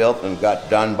got it built and got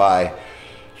done by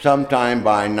sometime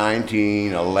by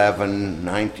 1911,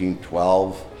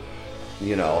 1912,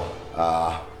 you know.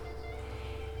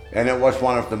 And it was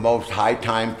one of the most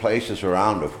high-time places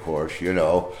around, of course, you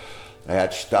know. They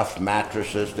had stuffed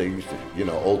mattresses. They used to, you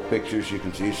know, old pictures, you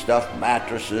can see stuffed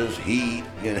mattresses, heat,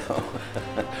 you know,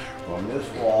 from this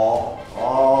wall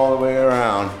all the way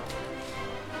around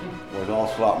was all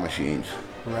slot machines.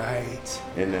 Right.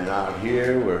 And then out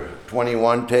here were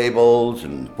 21 tables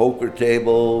and poker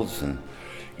tables, and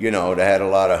you know, they had a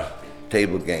lot of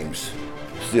table games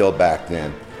still back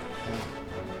then.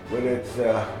 But it's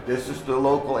this is the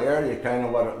local area, kind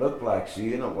of what it looked like.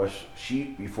 See, and it was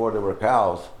sheep before there were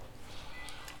cows.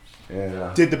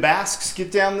 And, did the Basques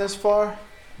get down this far?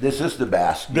 This is the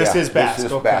Basque. This is Basque. This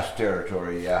is okay. Basque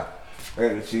territory, yeah.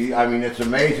 And see, I mean, it's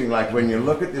amazing. Like when you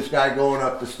look at this guy going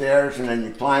up the stairs and then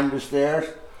you climb the stairs,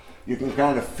 you can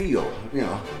kind of feel, you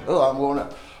know, oh, I'm going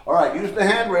up. All right, use the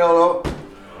handrail though.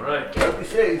 All right. Let me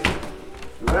see.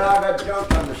 Well, I got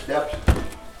jumped on the steps.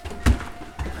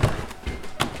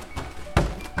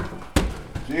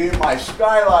 See, my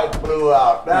skylight blew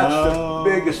out. That's the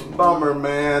biggest bummer,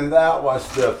 man. That was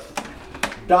the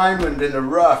diamond in the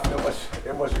rough.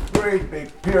 It was a great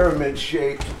big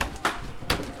pyramid-shaped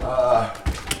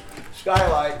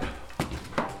skylight,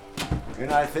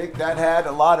 and I think that had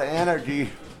a lot of energy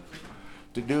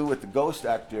to do with the ghost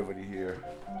activity here.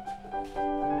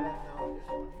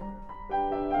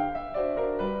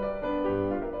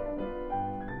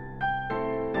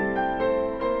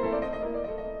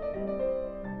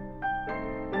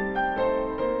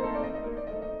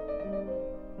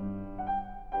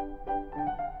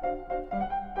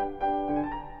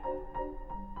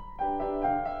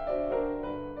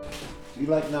 See,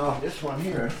 like now, this one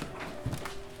here,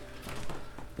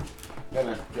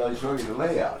 I'll show you the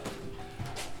layout.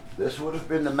 This would have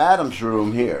been the madam's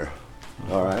room here,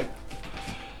 all right?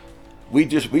 We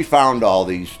found all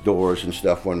these doors and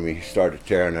stuff when we started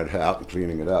tearing it out and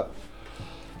cleaning it up.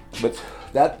 But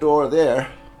that door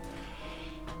there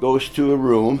goes to a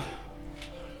room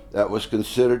that was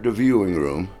considered the viewing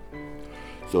room.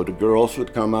 So the girls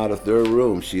would come out of their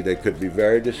room. See, they could be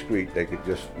very discreet. They could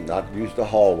just not use the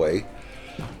hallway.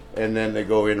 And then they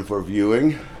go in for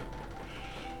viewing.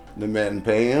 The men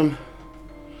pay them.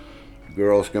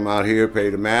 Girls come out here, pay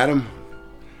the madam,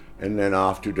 and then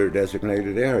off to their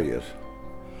designated areas.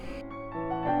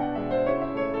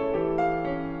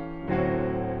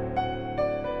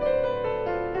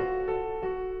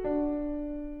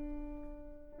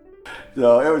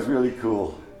 So it was really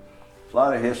cool. A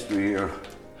lot of history here.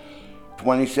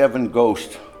 27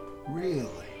 ghosts. Really?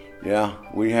 Yeah,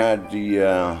 we had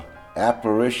the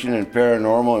apparition and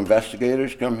paranormal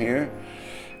investigators come here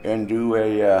and do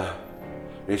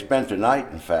they spent the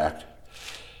night, in fact.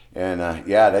 And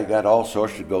yeah, they got all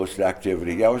sorts of ghost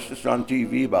activity. Yeah, I was just on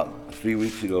TV about 3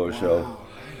 weeks ago or so.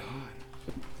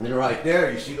 And right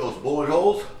there, you see those bullet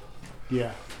holes?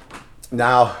 Yeah.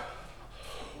 Now,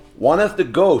 one of the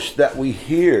ghosts that we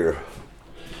hear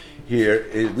here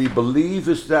is, we believe,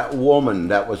 is that woman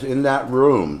that was in that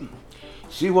room.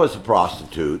 She was a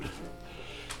prostitute.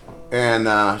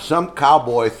 And some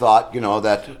cowboy thought,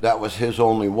 that was his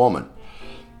only woman.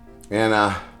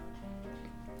 And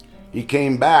he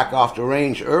came back off the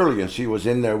range early and she was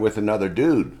in there with another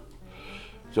dude.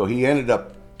 So he ended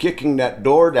up kicking that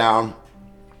door down.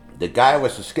 The guy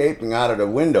was escaping out of the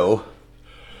window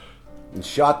and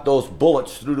shot those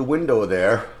bullets through the window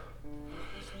there.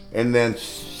 And then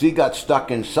she got stuck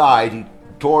inside. He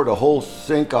tore the whole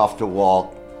sink off the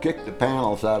wall, kicked the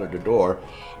panels out of the door.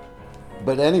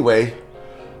 But anyway,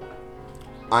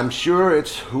 I'm sure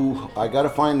it's who, I gotta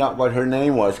find out what her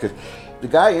name was, because the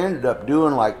guy ended up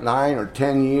doing like 9 or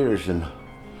 10 years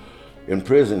in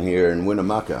prison here in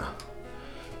Winnemucca.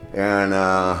 And,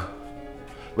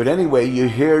 but anyway, you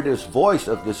hear this voice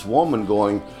of this woman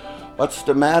going, "What's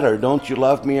the matter? Don't you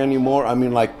love me anymore?" I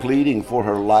mean, like pleading for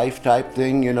her life type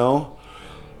thing,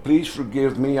 "Please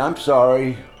forgive me, I'm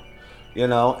sorry,"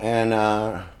 and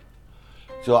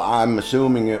so I'm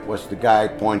assuming it was the guy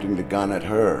pointing the gun at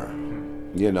her,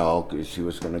 because she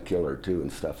was going to kill her too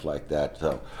and stuff like that.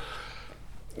 So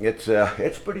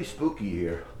it's pretty spooky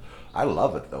here. I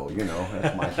love it though,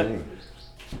 that's my thing.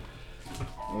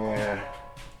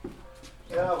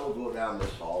 Yeah, we'll go down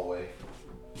this hallway.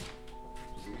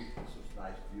 See, this is a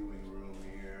nice viewing room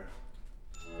here.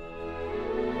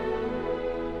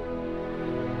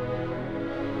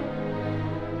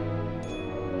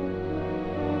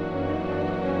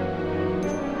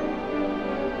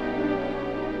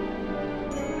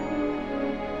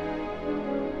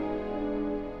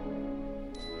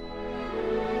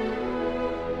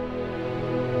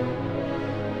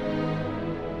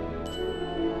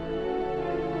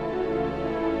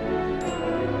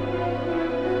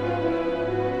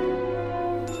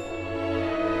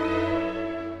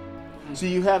 So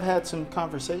you have had some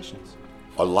conversations?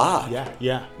 A lot.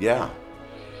 Yeah.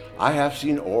 I have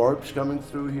seen orbs coming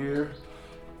through here.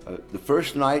 The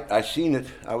first night I seen it,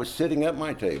 I was sitting at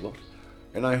my table,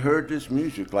 and I heard this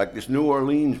music, like this New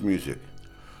Orleans music.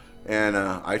 And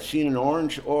I seen an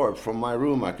orange orb from my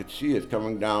room. I could see it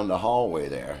coming down the hallway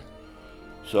there.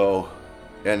 So,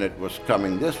 and it was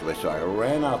coming this way. So I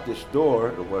ran out this door.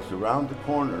 It was around the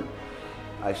corner.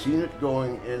 I seen it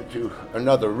going into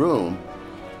another room.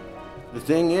 The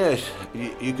thing is,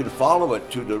 you can follow it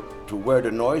to where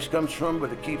the noise comes from, but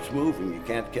it keeps moving. You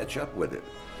can't catch up with it.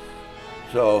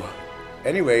 So,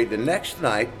 anyway, the next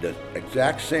night, the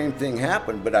exact same thing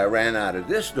happened, but I ran out of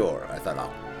this door. I thought,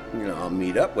 I'll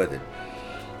meet up with it.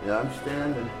 I'm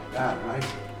standing right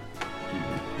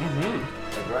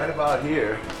right about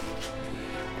here,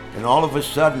 and all of a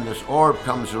sudden, this orb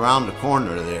comes around the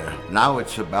corner there. Now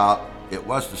it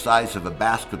was the size of a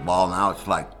basketball. Now it's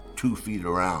like 2 feet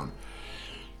around.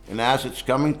 And as it's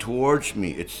coming towards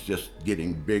me, it's just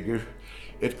getting bigger.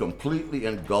 It completely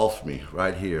engulfed me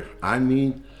right here. I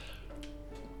mean,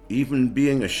 even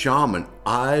being a shaman,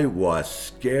 I was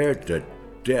scared to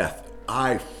death.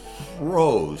 I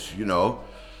froze,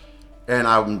 and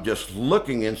I'm just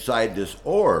looking inside this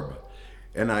orb,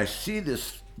 and I see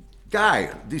this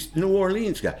guy, this New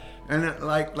Orleans guy, and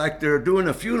like they're doing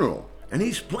a funeral, and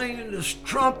he's playing this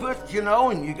trumpet,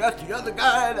 and you got the other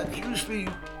guy that's usually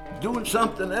doing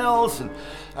something else, and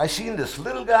I seen this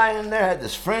little guy in there, had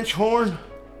this French horn.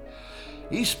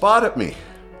 He spotted me,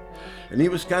 and he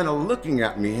was kind of looking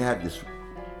at me. He had this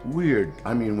weird,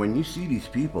 when you see these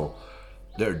people,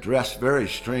 they're dressed very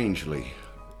strangely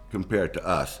compared to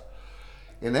us.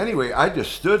 And anyway, I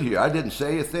just stood here. I didn't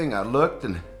say a thing. I looked,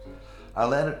 and I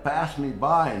let it pass me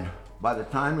by, and by the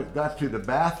time it got to the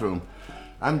bathroom,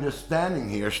 I'm just standing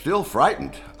here still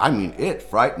frightened. It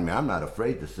frightened me. I'm not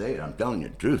afraid to say it. I'm telling you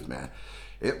the truth, man.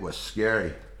 It was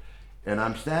scary. And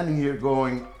I'm standing here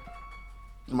going,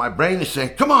 my brain is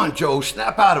saying, "Come on, Joe,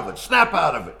 snap out of it, snap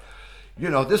out of it.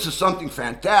 This is something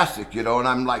fantastic, and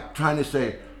I'm like trying to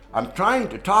say, I'm trying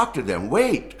to talk to them.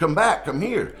 Wait, come back, come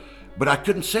here. But I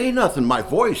couldn't say nothing. My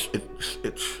voice,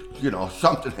 it's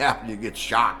something happened. You get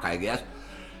shocked, I guess.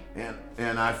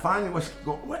 And I finally was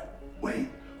going,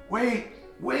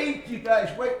 wait, you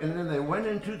guys, wait. And then they went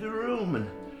into the room,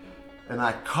 and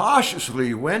I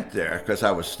cautiously went there because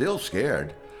I was still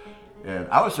scared. And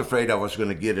I was afraid I was going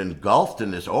to get engulfed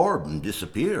in this orb and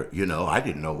disappear. I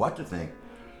didn't know what to think.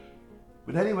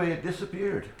 But anyway, it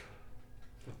disappeared.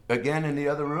 Again in the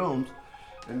other rooms.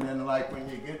 And then like when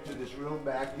you get to this room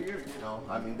back here,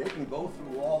 they can go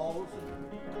through walls.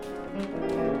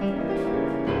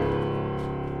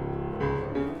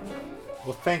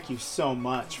 Well, thank you so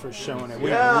much for showing it. We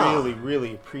Yeah. really,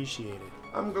 really appreciate it.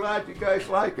 I'm glad you guys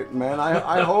like it, man.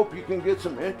 I hope you can get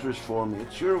some interest for me.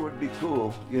 It sure would be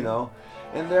cool, you know.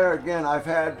 And there again, I've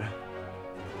had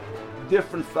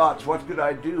different thoughts. What could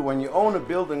I do? When you own a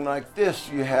building like this,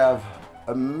 you have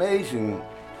amazing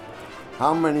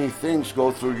how many things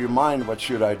go through your mind. What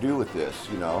should I do with this,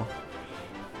 you know?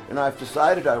 And I've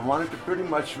decided I wanted to pretty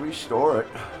much restore it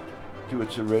to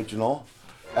its original,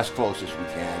 as close as we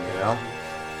can, you know?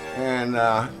 And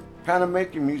kind of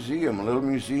make a museum, a little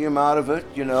museum out of it,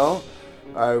 you know?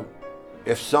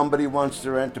 If somebody wants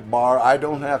to rent a bar, I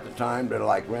don't have the time to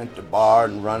like rent a bar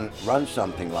and run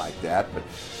something like that, but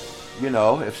you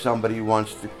know, if somebody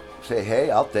wants to say,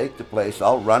 hey, I'll take the place,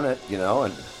 I'll run it, you know,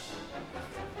 and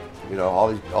you know,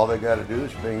 all they got to do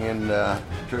is bring in,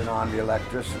 turn on the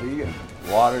electricity, and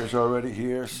water's already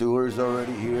here, sewer's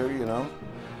already here, you know.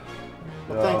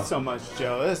 Well, thanks so much,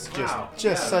 Joe. This is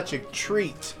just such a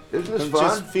treat. Isn't this I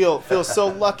fun? just feel so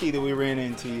lucky that we ran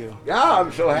into you. Yeah,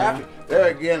 I'm so happy. There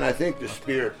again, I think the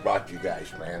spirit brought you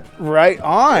guys, man. Right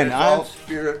on. It's all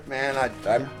spirit, man. I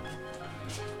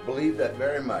believe that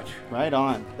very much. Right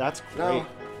on. That's great.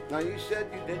 Now you said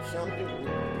you did something. You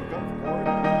come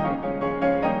forward.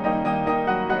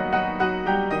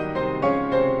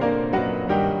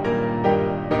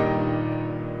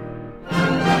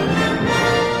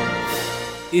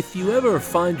 If you ever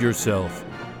find yourself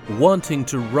wanting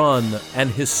to run an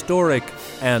historic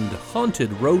and haunted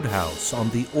roadhouse on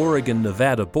the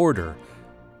Oregon-Nevada border,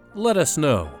 let us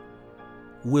know.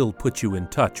 We'll put you in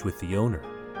touch with the owner.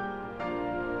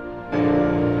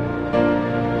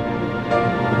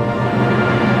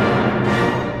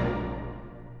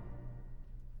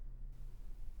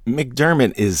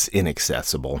 McDermott is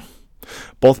inaccessible.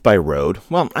 Both by road,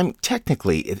 well,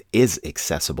 technically it is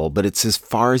accessible, but it's as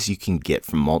far as you can get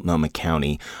from Multnomah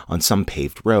County on some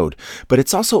paved road. But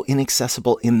it's also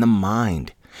inaccessible in the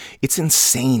mind. It's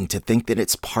insane to think that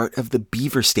it's part of the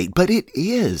Beaver State, but it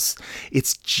is.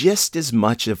 It's just as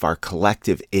much of our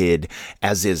collective id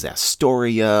as is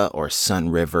Astoria or Sun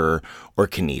River or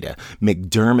Canada.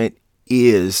 McDermott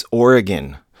is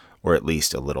Oregon, or at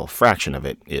least a little fraction of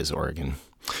it is Oregon.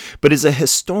 But as a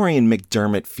historian,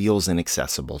 McDermott feels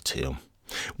inaccessible too.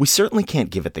 We certainly can't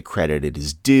give it the credit it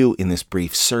is due in this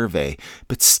brief survey,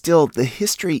 but still, the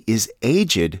history is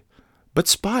aged, but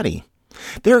spotty.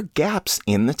 There are gaps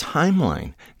in the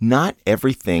timeline. Not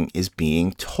everything is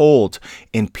being told,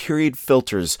 and period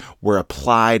filters were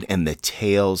applied and the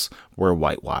tales were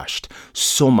whitewashed.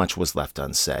 So much was left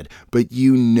unsaid, but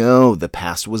you know the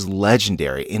past was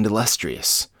legendary and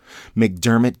illustrious.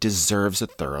 McDermott deserves a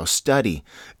thorough study.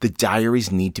 The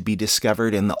diaries need to be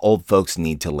discovered and the old folks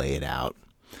need to lay it out.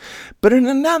 But in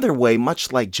another way,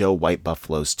 much like Joe White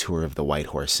Buffalo's tour of the White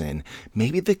Horse Inn,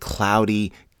 maybe the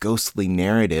cloudy, ghostly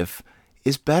narrative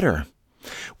is better.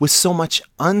 With so much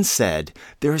unsaid,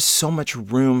 there is so much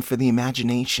room for the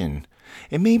imagination.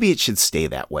 And maybe it should stay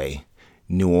that way.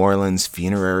 New Orleans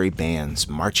funerary bands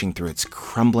marching through its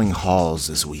crumbling halls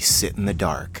as we sit in the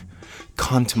dark,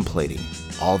 contemplating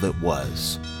all that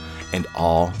was and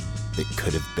all that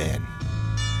could have been.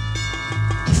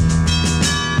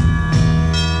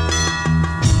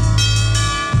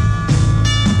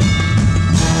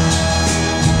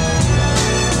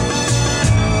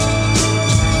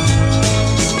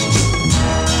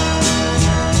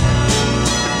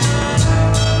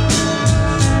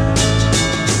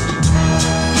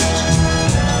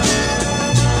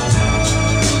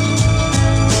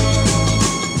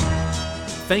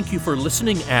 Thank you for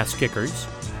listening, Ass Kickers,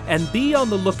 and be on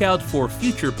the lookout for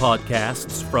future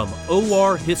podcasts from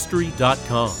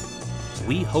orhistory.com.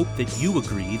 We hope that you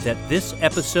agree that this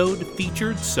episode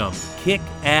featured some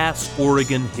kick-ass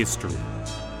Oregon history.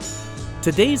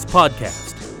 Today's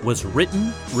podcast was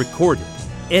written, recorded,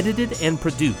 edited, and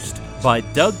produced by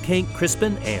Doug Kank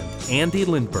Crispin and Andy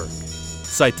Lindberg.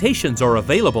 Citations are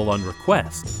available on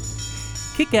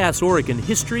request. Kick-Ass Oregon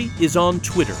History is on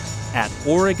Twitter at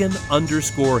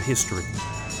Oregon_history.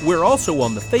 We're also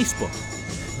on the Facebook.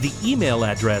 The email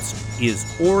address is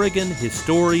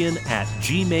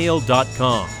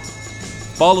OregonHistorian@gmail.com.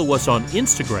 Follow us on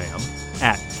Instagram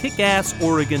at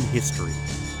KickassOregonHistory.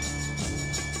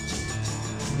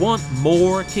 Want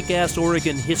more Kick-Ass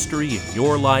Oregon history in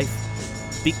your life?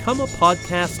 Become a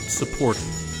podcast supporter.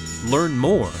 Learn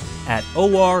more at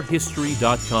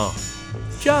orhistory.com.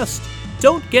 Just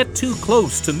don't get too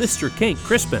close to Mr. Kank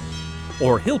Crispin,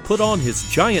 or he'll put on his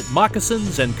giant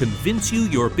moccasins and convince you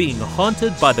you're being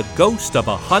haunted by the ghost of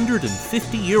a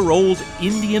 150-year-old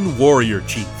Indian warrior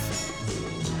chief.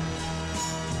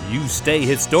 You stay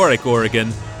historic,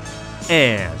 Oregon,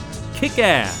 and kick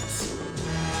ass.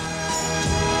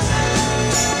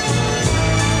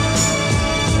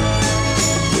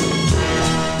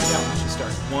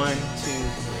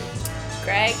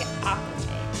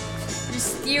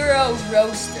 Restero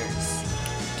Roasters.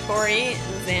 Tori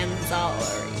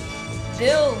Zanzalari.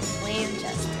 Bill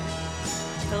Lanchester.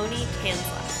 Tony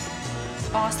Tansla.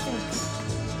 Austin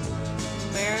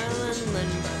Marilyn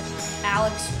Lindbergh.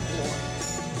 Alex Ward.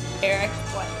 Eric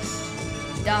White.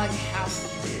 Doug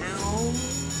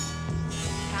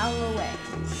Holloway.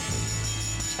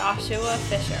 Joshua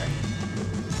Fisher.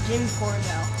 Jim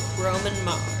Cordell. Roman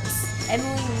Mars.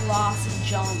 Emily Ross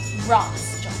Johnson.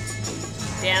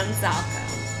 Dan Zalco.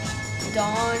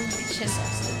 Dawn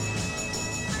Chisholson.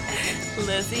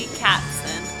 Lizzie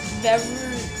Katzen.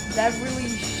 Beverly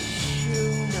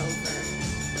Schoonover.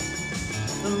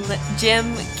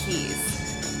 Jim Keys.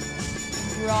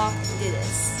 Brock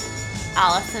Didis.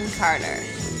 Allison Carter.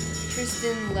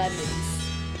 Tristan Lemons.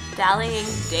 Dallying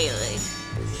Daly.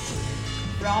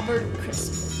 Robert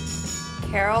Crispin.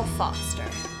 Carol Foster.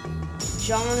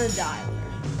 John Dyler.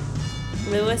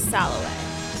 Louis Salloway.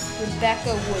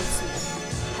 Rebecca Woodsmith.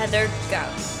 Heather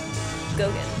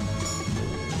Gogan.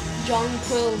 John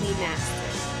Quill Lee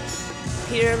Master.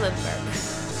 Peter Lindbergh.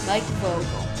 Mike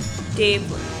Vogel. Dave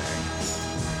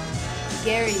Lindbergh.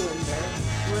 Gary Lindbergh.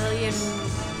 William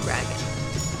Reagan.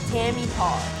 Tammy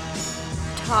Parr.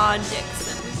 Todd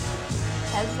Dixon.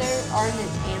 Heather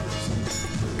Arnett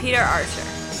Anderson. Peter Archer.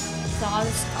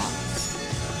 Sawdust Thomas.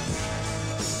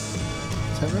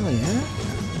 Is that really it?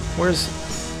 Where's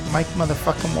Mike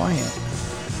motherfucking Wyatt?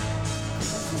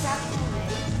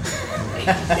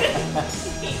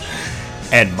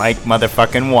 And Mike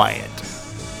motherfucking Wyatt.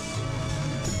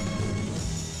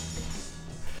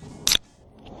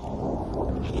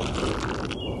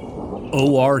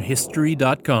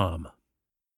 ORHistory.com